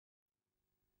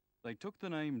They took the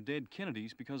name Dead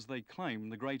Kennedys because they claim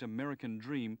the great American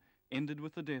dream ended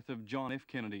with the death of John F.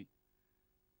 Kennedy.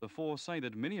 The four say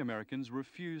that many Americans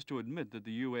refuse to admit that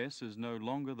the US is no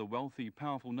longer the wealthy,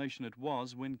 powerful nation it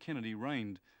was when Kennedy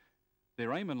reigned.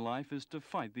 Their aim in life is to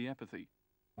fight the apathy.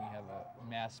 We have a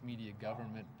mass media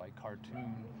government by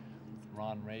cartoon, with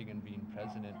Ron Reagan being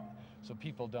president. So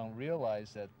people don't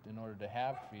realize that in order to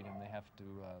have freedom, they have to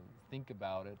think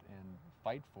about it and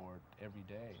fight for it every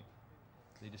day.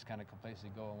 They just kind of complacently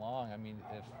go along. I mean,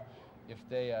 if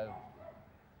they,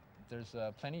 there's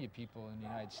plenty of people in the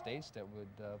United States that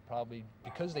would probably,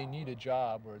 because they need a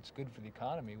job or it's good for the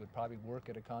economy, would probably work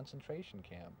at a concentration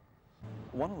camp.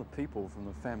 One of the people from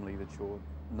the family that your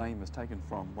name is taken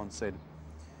from once said,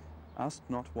 "Ask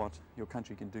not what your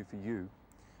country can do for you,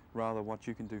 rather what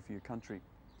you can do for your country."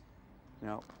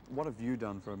 Now, what have you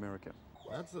done for America?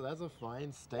 That's a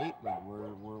fine statement.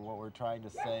 What we're trying to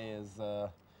say is,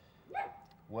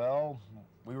 well,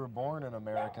 we were born in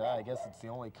America. I guess it's the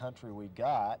only country we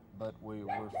got, but we're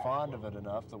fond of it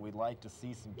enough that we'd like to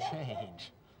see some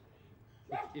change.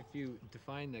 If you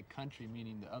define the country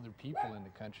meaning the other people in the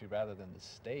country rather than the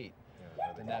state,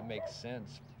 then that makes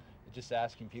sense. Just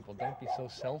asking people, don't be so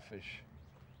selfish.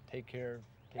 Take care,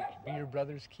 be your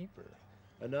brother's keeper.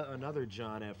 Another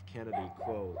John F. Kennedy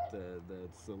quote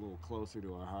that's a little closer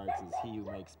to our hearts is, "He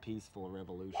who makes peaceful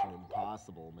revolution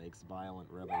impossible makes violent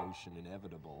revolution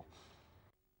inevitable."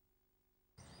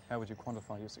 How would you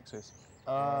quantify your success?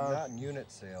 Not in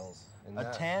unit sales.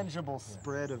 A tangible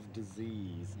spread of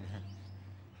disease.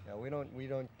 Yeah, we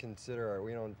don't consider,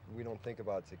 we don't think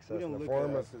about success We don't in the look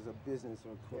form at of us as a business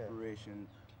or corporation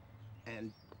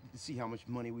and see how much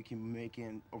money we can make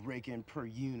in or rake in per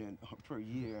unit or per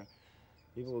year.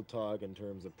 People who talk in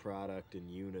terms of product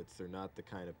and units are not the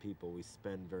kind of people we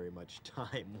spend very much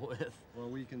time with. what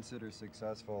we consider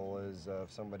successful is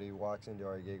if somebody walks into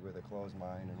our gig with a closed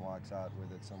mind and walks out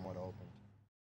with it somewhat open.